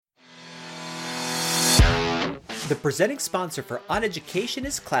The presenting sponsor for On Education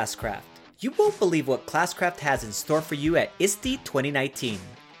is Classcraft. You won't believe what Classcraft has in store for you at ISTE 2019.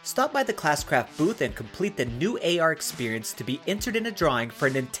 Stop by the Classcraft booth and complete the new AR experience to be entered in a drawing for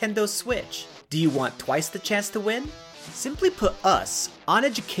a Nintendo Switch. Do you want twice the chance to win? Simply put us, On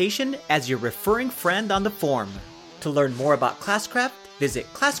Education, as your referring friend on the form. To learn more about Classcraft, visit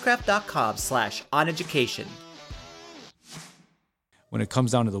classcraft.com/oneducation. When it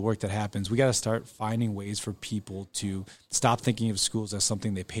comes down to the work that happens, we got to start finding ways for people to stop thinking of schools as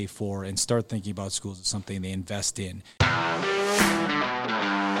something they pay for and start thinking about schools as something they invest in.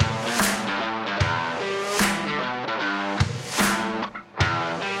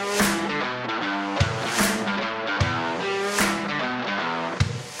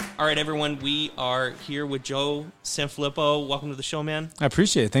 All right, everyone, we are here with Joe Sanfilippo. Welcome to the show, man. I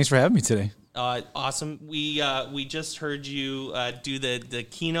appreciate it. Thanks for having me today. Awesome. We just heard you do the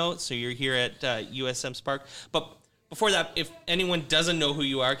keynote, so you're here at USM Spark. But before that, if anyone doesn't know who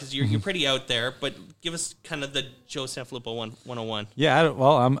you are, because you're pretty out there, but give us kind of the Joe Sanfilippo 101. Yeah,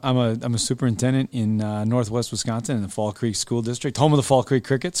 well, I'm a superintendent in Northwest Wisconsin in the Fall Creek School District, home of the Fall Creek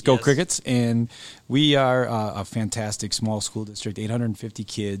Crickets. Go yes. Crickets! And we are a fantastic small school district, 850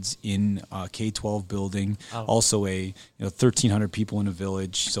 kids in a K-12 building, also 1,300 people in a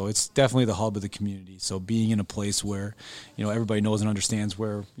village. So it's definitely the hub of the community. So being in a place where everybody knows and understands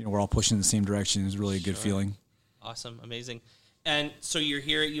where we're all pushing in the same direction is really a good feeling. Awesome, amazing. And so you're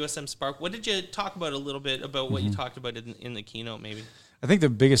here at USM Spark. What did you talk about a little bit about what you talked about in the keynote maybe? I think the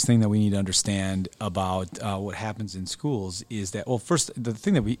biggest thing that we need to understand about what happens in schools is that, well, first, the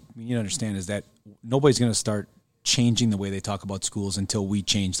thing that we need to understand is that nobody's going to start changing the way they talk about schools until we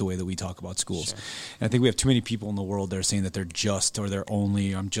change the way that we talk about schools. Sure. And I think we have too many people in the world that are saying that they're just, or they're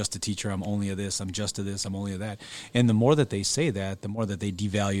only, I'm just a teacher, I'm only a this, I'm just a this, I'm only a that. And the more that they say that, the more that they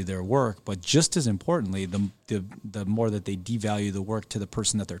devalue their work. But just as importantly, the more that they devalue the work to the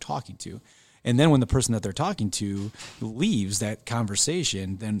person that they're talking to. And then when the person that they're talking to leaves that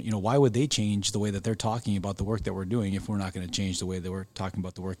conversation, then why would they change the way that they're talking about the work that we're doing if we're not going to change the way that we're talking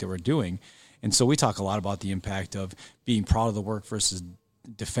about the work that we're doing? And so we talk a lot about the impact of being proud of the work versus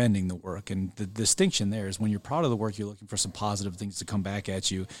defending the work. And the distinction there is when you're proud of the work, you're looking for some positive things to come back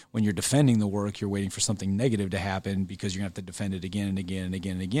at you. When you're defending the work, you're waiting for something negative to happen because you're going to have to defend it again and again and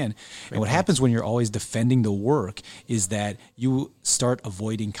again and again. And what happens when you're always defending the work is that you start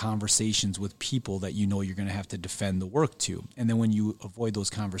avoiding conversations with people that you're going to have to defend the work to. And then when you avoid those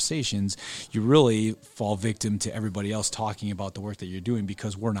conversations, you really fall victim to everybody else talking about the work that you're doing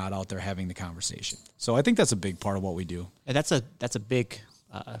because we're not out there having the conversation. So I think that's a big part of what we do. And that's a big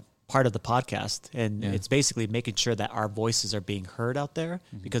part of the podcast, and it's basically making sure that our voices are being heard out there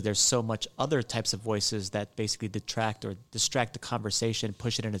because there's so much other types of voices that basically detract or distract the conversation,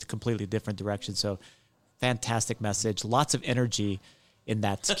 push it in a completely different direction. So fantastic message, lots of energy in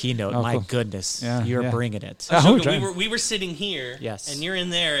that keynote. My goodness, you're bringing it. We were sitting here, yes, and you're in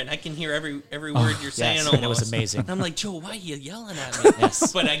there, and I can hear every word you're saying. Yes, almost. And it was amazing. And I'm like, Joe, why are you yelling at me?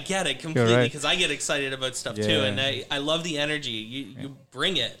 Yes. But I get it completely because I get excited about stuff too, and I love the energy. You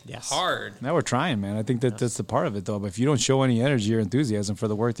bring it hard. Now we're trying, man. I think that's the part of it, though. But if you don't show any energy or enthusiasm for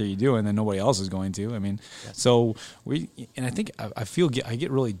the work that you do, and then nobody else is going to. I mean, so I think I get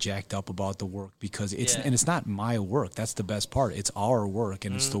really jacked up about the work because it's not my work. That's the best part. It's our work,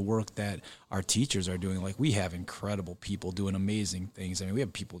 and it's the work that our teachers are doing. Like, we have incredible people doing amazing things. I mean, we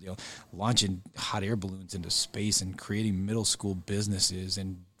have people launching hot air balloons into space and creating middle school businesses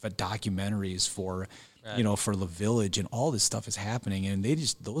and documentaries for for the village, and all this stuff is happening, and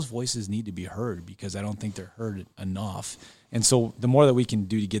those voices need to be heard because I don't think they're heard enough. And so the more that we can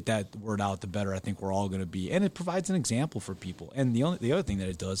do to get that word out, the better I think we're all going to be. And it provides an example for people. And the other thing that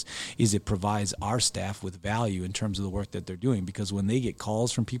it does is it provides our staff with value in terms of the work that they're doing, because when they get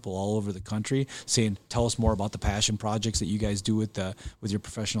calls from people all over the country saying, tell us more about the passion projects that you guys do with your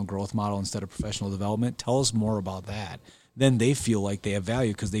professional growth model instead of professional development, tell us more about that. Then they feel like they have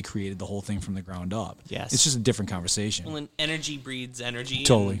value because they created the whole thing from the ground up. Yes. It's just a different conversation. Well, and energy breeds energy.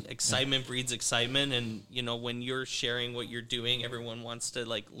 Totally. And excitement breeds excitement. And, when you're sharing what you're doing, everyone wants to,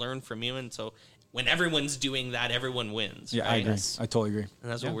 learn from you. And so when everyone's doing that, everyone wins. Yeah, right? I agree. I totally agree.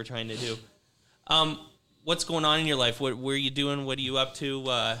 And that's what we're trying to do. What's going on in your life? What are you doing? What are you up to?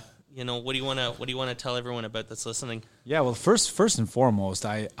 What do you want to tell everyone about that's listening? Yeah, well, first and foremost,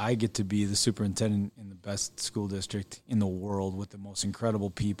 I get to be the superintendent in the best school district in the world with the most incredible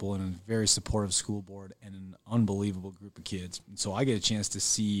people and a very supportive school board and an unbelievable group of kids. And so I get a chance to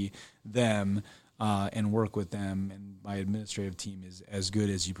see them and work with them. And my administrative team is as good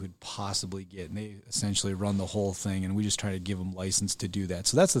as you could possibly get. And they essentially run the whole thing, and we just try to give them license to do that.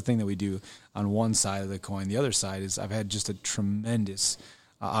 So that's the thing that we do on one side of the coin. The other side is I've had just a tremendous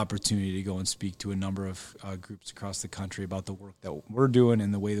opportunity to go and speak to a number of groups across the country about the work that we're doing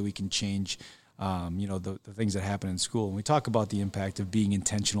and the way that we can change the things that happen in school. And we talk about the impact of being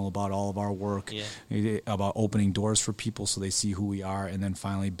intentional about all of our work, about opening doors for people so they see who we are, and then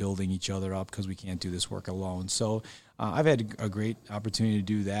finally building each other up because we can't do this work alone. So I've had a great opportunity to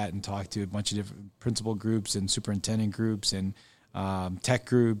do that and talk to a bunch of different principal groups and superintendent groups and tech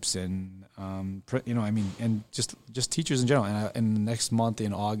groups and and just teachers in general. And next month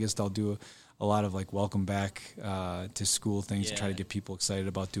in August, I'll do a lot of like welcome back to school things to try to get people excited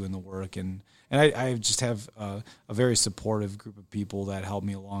about doing the work. And I just have a very supportive group of people that help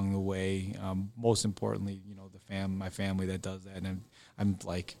me along the way. Most importantly, my family that does that. And I'm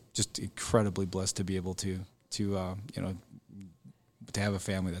like just incredibly blessed to be able to have a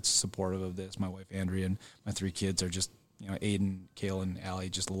family that's supportive of this. My wife, Andrea, and my 3 kids are just, Aiden, Kayla, and Allie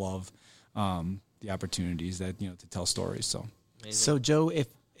just love the opportunities that, to tell stories. So, So Joe, if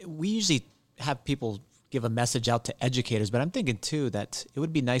we usually have people give a message out to educators, but I'm thinking too that it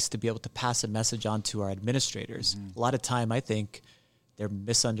would be nice to be able to pass a message on to our administrators. A lot of time, I think they're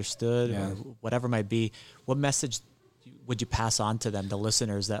misunderstood or whatever it might be. What message would you pass on to them, the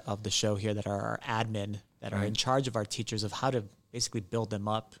listeners of the show here that are our admin, that are in charge of our teachers, of how to basically build them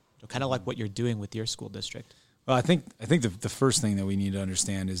up, kind of like what you're doing with your school district? Well, I think the first thing that we need to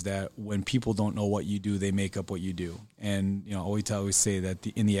understand is that when people don't know what you do, they make up what you do. And, we always say that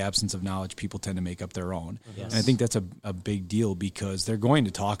in the absence of knowledge, people tend to make up their own. Yes. And I think that's a big deal because they're going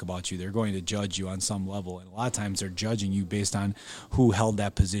to talk about you. They're going to judge you on some level. And a lot of times they're judging you based on who held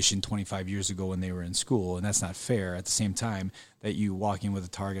that position 25 years ago when they were in school. And that's not fair. At the same time, that you walk in with a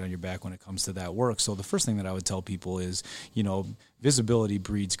target on your back when it comes to that work. So the first thing that I would tell people is, visibility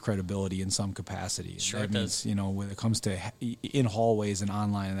breeds credibility in some capacity. Sure, that means, when it comes to in hallways and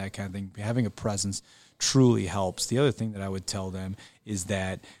online and that kind of thing, having a presence truly helps. The other thing that I would tell them is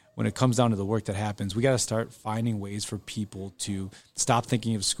that when it comes down to the work that happens, we got to start finding ways for people to stop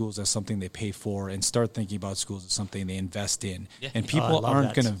thinking of schools as something they pay for and start thinking about schools as something they invest in. Yeah. And people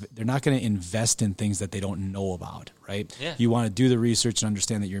they're not going to invest in things that they don't know about, right? Yeah. You want to do the research and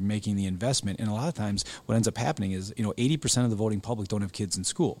understand that you're making the investment. And a lot of times what ends up happening is, 80% of the voting public don't have kids in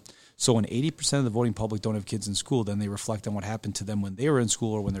school. So when 80% of the voting public don't have kids in school, then they reflect on what happened to them when they were in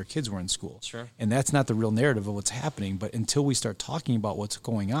school or when their kids were in school. Sure. And that's not the real narrative of what's happening. But until we start talking about what's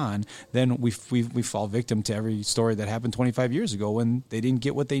going on, then we fall victim to every story that happened 25 years ago when they didn't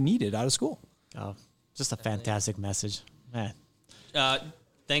get what they needed out of school. Oh, just a fantastic message, man.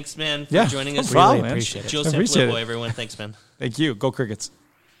 Thanks, man, for joining us. Really appreciate it. Joseph Libo, everyone. Thanks, man. Thank you. Go Crickets.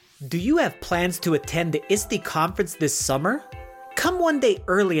 Do you have plans to attend the ISTE conference this summer? Come one day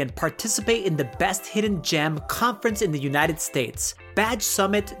early and participate in the Best Hidden Gem conference in the United States. Badge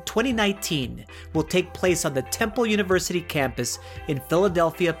Summit 2019 will take place on the Temple University campus in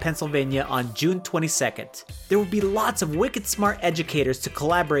Philadelphia, Pennsylvania on June 22nd. There will be lots of wicked smart educators to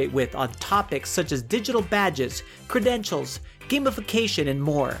collaborate with on topics such as digital badges, credentials, gamification, and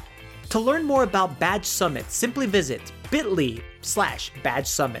more. To learn more about Badge Summit, simply visit bit.ly/Badge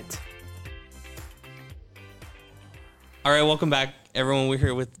Summit. All right, welcome back, everyone. We're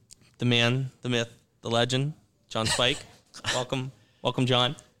here with the man, the myth, the legend, John Spike. Welcome,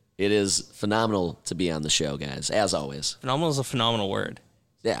 John. It is phenomenal to be on the show, guys, as always. Phenomenal is a phenomenal word.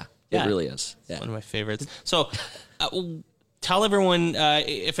 Yeah, it really is. Yeah. It's one of my favorites. So tell everyone,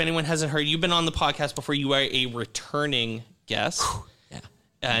 if anyone hasn't heard, you've been on the podcast before. You are a returning guest. Yeah.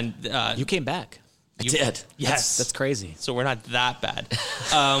 And you came back. I did. Yes. That's crazy. So we're not that bad.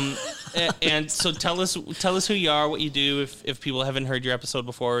 And so tell us who you are, what you do, if people haven't heard your episode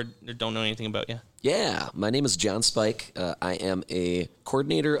before or don't know anything about you. Yeah, my name is John Spike. I am a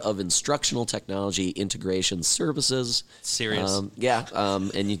coordinator of instructional technology integration services. Serious. And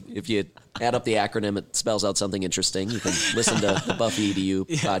if you add up the acronym, it spells out something interesting. You can listen to the Buffy EDU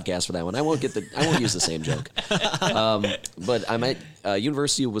podcast for that one. I won't use the same joke. But I'm at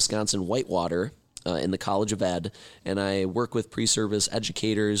University of Wisconsin Whitewater. In the College of Ed, and I work with pre-service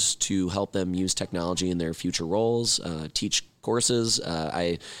educators to help them use technology in their future roles, teach courses.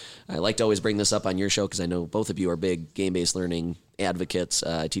 I like to always bring this up on your show because I know both of you are big game-based learning advocates.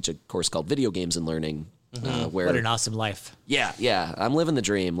 I teach a course called Video Games and Learning. What an awesome life. Yeah. I'm living the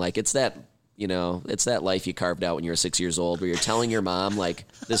dream. Like, it's that life you carved out when you were 6 years old where you're telling your mom, like,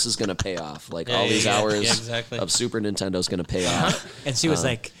 this is going to pay off. Like, all these hours of Super Nintendo is going to pay off. And she was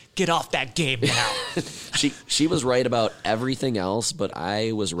like, get off that game now. She was right about everything else, but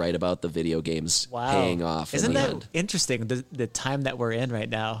I was right about the video games paying off. Isn't in the that end. interesting? The time that we're in right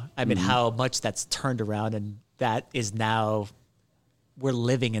now. I mean, how much that's turned around, and that is now we're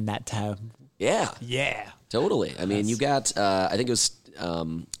living in that time. Yeah. Yeah. Totally. I mean, you got, I think it was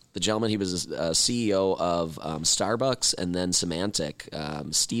the gentleman, he was a CEO of Starbucks and then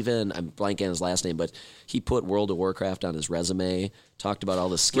Symantec. Steven, I'm blanking on his last name, but he put World of Warcraft on his resume, talked about all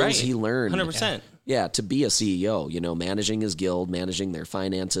the skills he learned. 100%. Yeah, to be a CEO, managing his guild, managing their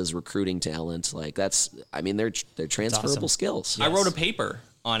finances, recruiting talent. Like that's, I mean, they're transferable skills. I wrote a paper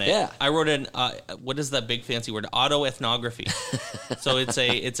on it. Yeah. I wrote an what is that big fancy word? Autoethnography. So it's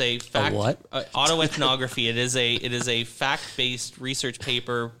a fact. what? Autoethnography. It is a fact-based research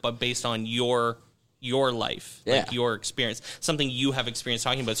paper, but based on your life, like your experience, something you have experience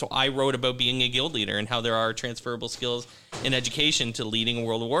talking about. So I wrote about being a guild leader and how there are transferable skills in education to leading a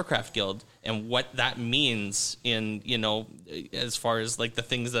World of Warcraft guild and what that means in, as far as like the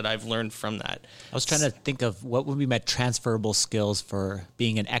things that I've learned from that. I was trying to think of what would be my transferable skills for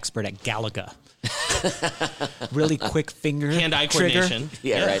being an expert at Galaga. Really quick finger Hand-eye trigger. coordination.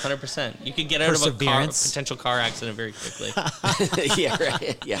 Yeah, right. 100%. You could get out of a potential car accident very quickly. Yeah,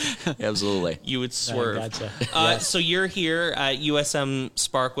 right. Yeah, absolutely. You would swerve. Gotcha. So you're here at USM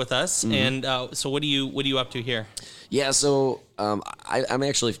Spark with us, and so what are you up to here? Yeah, so I'm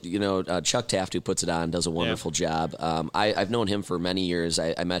actually, Chuck Taft, who puts it on, does a wonderful job. I've known him for many years.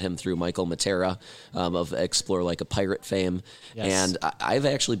 I met him through Michael Matera of Explore Like a Pirate fame. Yes. And I've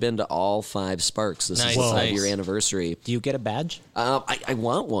actually been to all 5 Sparks. This is the 5-year anniversary. Do you get a badge? I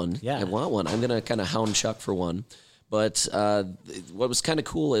want one. Yeah. I want one. I'm going to kind of hound Chuck for one. But what was kind of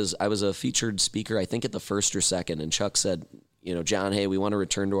cool is I was a featured speaker, I think at the first or second, and Chuck said, John, hey, we want to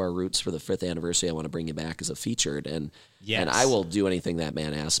return to our roots for the 5th anniversary. I want to bring you back as a featured. And I will do anything that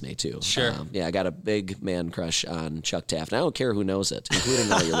man asks me to. Sure. I got a big man crush on Chuck Taft. And I don't care who knows it,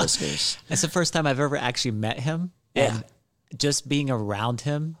 including all your listeners. It's the first time I've ever actually met him. Yeah. And just being around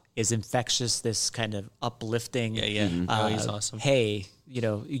him is infectious, this kind of uplifting. Yeah. Oh, he's awesome. Hey,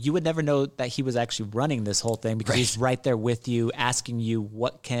 you would never know that he was actually running this whole thing because he's right there with you, asking you,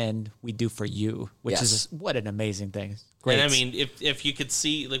 what can we do for you? Which is what an amazing thing. Great. And I mean, if you could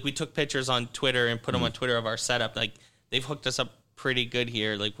see, like we took pictures on Twitter and put them on Twitter of our setup, like they've hooked us up pretty good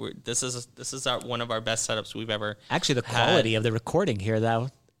here. Like this is one of our best setups we've ever actually the quality of the recording here, though,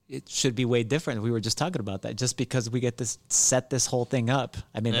 it should be way different. We were just talking about that just because we get to set this whole thing up.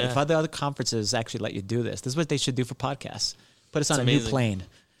 I mean, if other conferences actually let you do this is what they should do for podcasts. Put us on a new plane.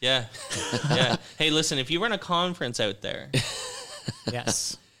 Yeah. Yeah. Hey, listen, if you run a conference out there,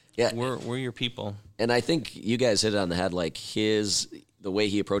 yes. Yeah. We're your people. And I think you guys hit it on the head. Like the way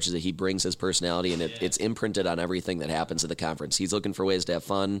he approaches it, he brings his personality, and it's imprinted on everything that happens at the conference. He's looking for ways to have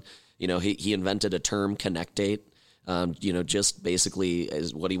fun. He invented a term, connect date. Just basically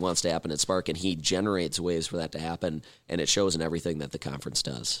is what he wants to happen at Spark, and he generates ways for that to happen, and it shows in everything that the conference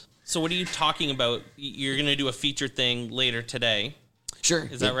does. So what are you talking about? You're going to do a feature thing later today. Sure.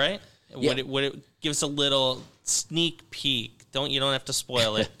 Is that right? Yeah. Would it give us a little sneak peek? You don't have to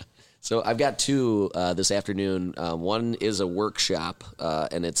spoil it. So I've got 2 this afternoon. One is a workshop,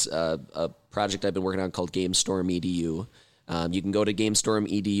 and it's a project I've been working on called GameStorm EDU. You can go to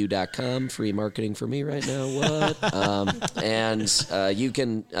GameStormEDU.com, free marketing for me right now, what? And you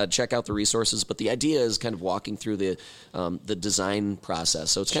can check out the resources, but the idea is kind of walking through the design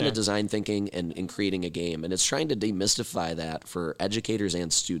process. So it's kind of design thinking and creating a game, and it's trying to demystify that for educators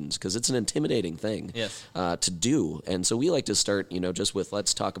and students, because it's an intimidating thing to do. And so we like to start, just with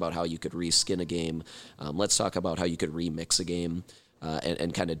let's talk about how you could reskin a game. Let's talk about how you could remix a game.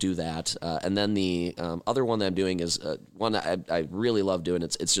 And kind of do that. And then the other one that I'm doing is one that I really love doing.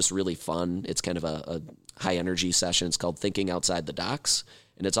 It's just really fun. It's kind of a high energy session. It's called Thinking Outside the Docs.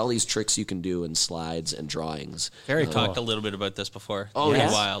 And it's all these tricks you can do in slides and drawings. Very cool. Talked a little bit about this before. Oh,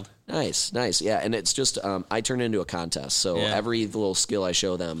 yeah. Wild. Nice. Yeah, and it's just, I turn it into a contest. So every little skill I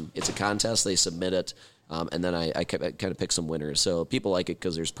show them, it's a contest. They submit it. And then I kind of pick some winners. So people like it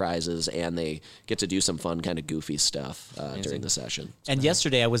because there's prizes, and they get to do some fun kind of goofy stuff during the session. And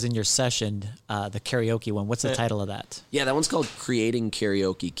yesterday I was in your session, the karaoke one. What's the title of that? Yeah, that one's called Creating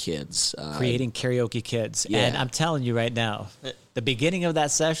Karaoke Kids. Creating Karaoke Kids. Yeah. And I'm telling you right now, the beginning of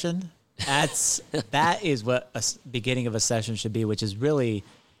that session, that is what a beginning of a session should be, which is really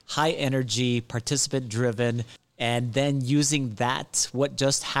high energy, participant driven. And then using what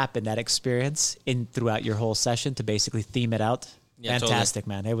just happened, that experience throughout your whole session to basically theme it out. Yeah, fantastic,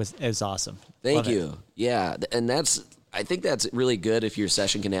 totally. Man. It was awesome. Thank you. Yeah, and that's I think that's really good if your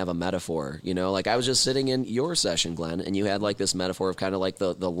session can have a metaphor, you know, like I was just sitting in your session, Glenn, and you had like this metaphor of kind of like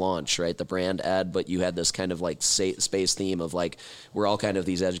the launch, right? The brand ed, but you had this kind of like space theme of like, we're all kind of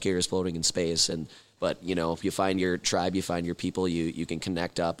these educators floating in space. But you know, if you find your tribe, you find your people, you can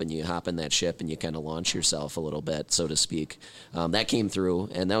connect up and you hop in that ship and you kind of launch yourself a little bit, so to speak. That came through,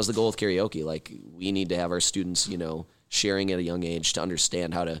 and that was the goal of karaoke. Like, we need to have our students, you know, sharing at a young age to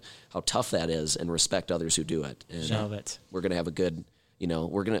understand how tough that is and respect others who do it. And Love it. we're gonna have a good, you know,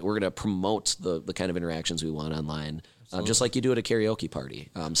 we're gonna promote the kind of interactions we want online, just like you do at a karaoke party.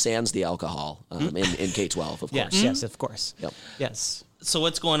 Sans the alcohol in K-12, of course. Yes, of course. Yep. Yes. So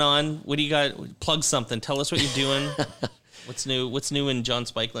what's going on? What do you got? Plug something. Tell us what you're doing. What's new? What's new in John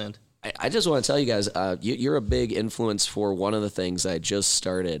Spike land? I just want to tell you guys, you're a big influence for one of the things I just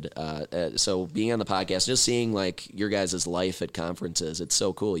started. So being on the podcast, just seeing like your guys' life at conferences, it's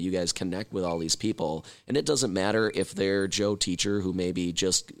so cool. You guys connect with all these people, and it doesn't matter if they're Joe Teacher who maybe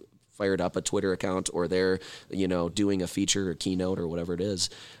just fired up a Twitter account, or they're, you know, doing a feature or keynote or whatever it is.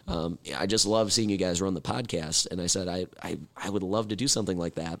 I just love seeing you guys run the podcast, and I said I would love to do something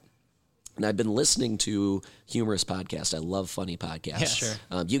like that. And I've been listening to humorous podcasts. I love funny podcasts. Yeah, sure.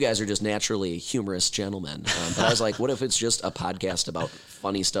 You guys are just naturally humorous gentlemen. But I was like, what if it's just a podcast about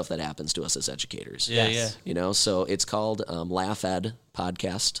funny stuff that happens to us as educators? Yeah. You know, so it's called Laugh Ed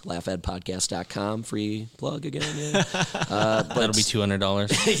Podcast, laughedpodcast.com. Free plug again. Yeah. That'll be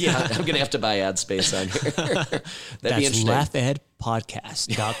 $200. Yeah, I'm going to have to buy ad space on here. That'd be That's interesting.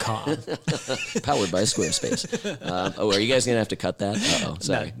 laughedpodcast.com. Powered by Squarespace. Are you guys going to have to cut that? Uh-oh,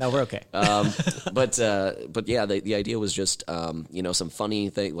 sorry. No, we're okay. But yeah, the idea was just, you know, some funny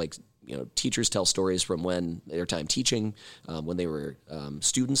thing, like, you know, teachers tell stories from when their time teaching, when they were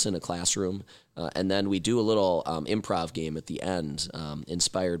students in a classroom. And then we do a little improv game at the end,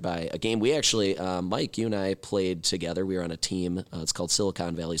 inspired by a game we actually, Mike, you and I played together. We were on a team. It's called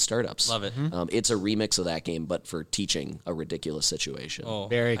Silicon Valley Startups. Love it. It's a remix of that game, but for teaching a ridiculous situation. Oh,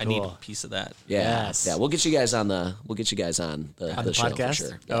 Very I need a cool. piece of that. Yeah, Yes. yeah. We'll get you guys on the show podcast? for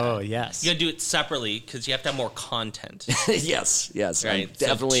sure. Oh, yes. You got to do it separately because you have to have more content. yes. Right?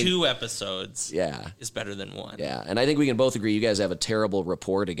 Definitely. So 2 episodes Yeah. is better than 1. Yeah, and I think we can both agree you guys have a terrible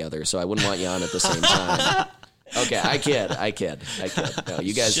rapport together, so I wouldn't want you on at the same time. Okay, I kid. No,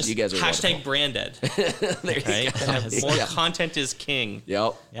 you guys are hashtag wonderful. brand ed. There you Right? go. More Yeah. content is king.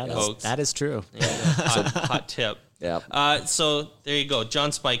 Yep. Yeah, Folks. that is true. Hot tip. Yep. So there you go.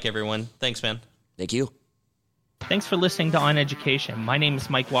 John Spike, everyone. Thanks, man. Thank you. Thanks for listening to On Education. My name is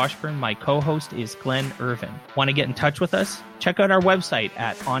Mike Washburn. My co-host is Glenn Irvin. Want to get in touch with us? Check out our website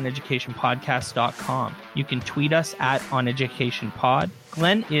at oneducationpodcast.com. You can tweet us at oneducationpod.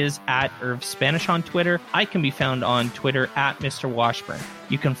 Glenn is at Irv Spanish on Twitter. I can be found on Twitter at Mr. Washburn.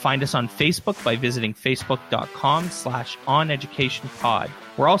 You can find us on Facebook by visiting facebook.com/oneducationpod.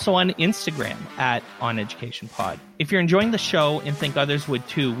 We're also on Instagram at oneducationpod. If you're enjoying the show and think others would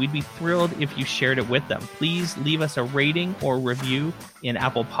too, we'd be thrilled if you shared it with them. Please leave us a rating or review in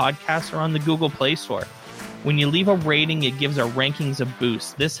Apple Podcasts or on the Google Play Store. When you leave a rating, it gives our rankings a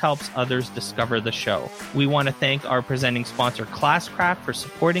boost. This helps others discover the show. We want to thank our presenting sponsor, Classcraft, for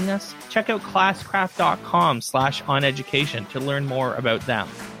supporting us. Check out classcraft.com/oneducation to learn more about them.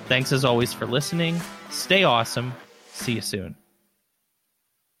 Thanks as always for listening. Stay awesome. See you soon.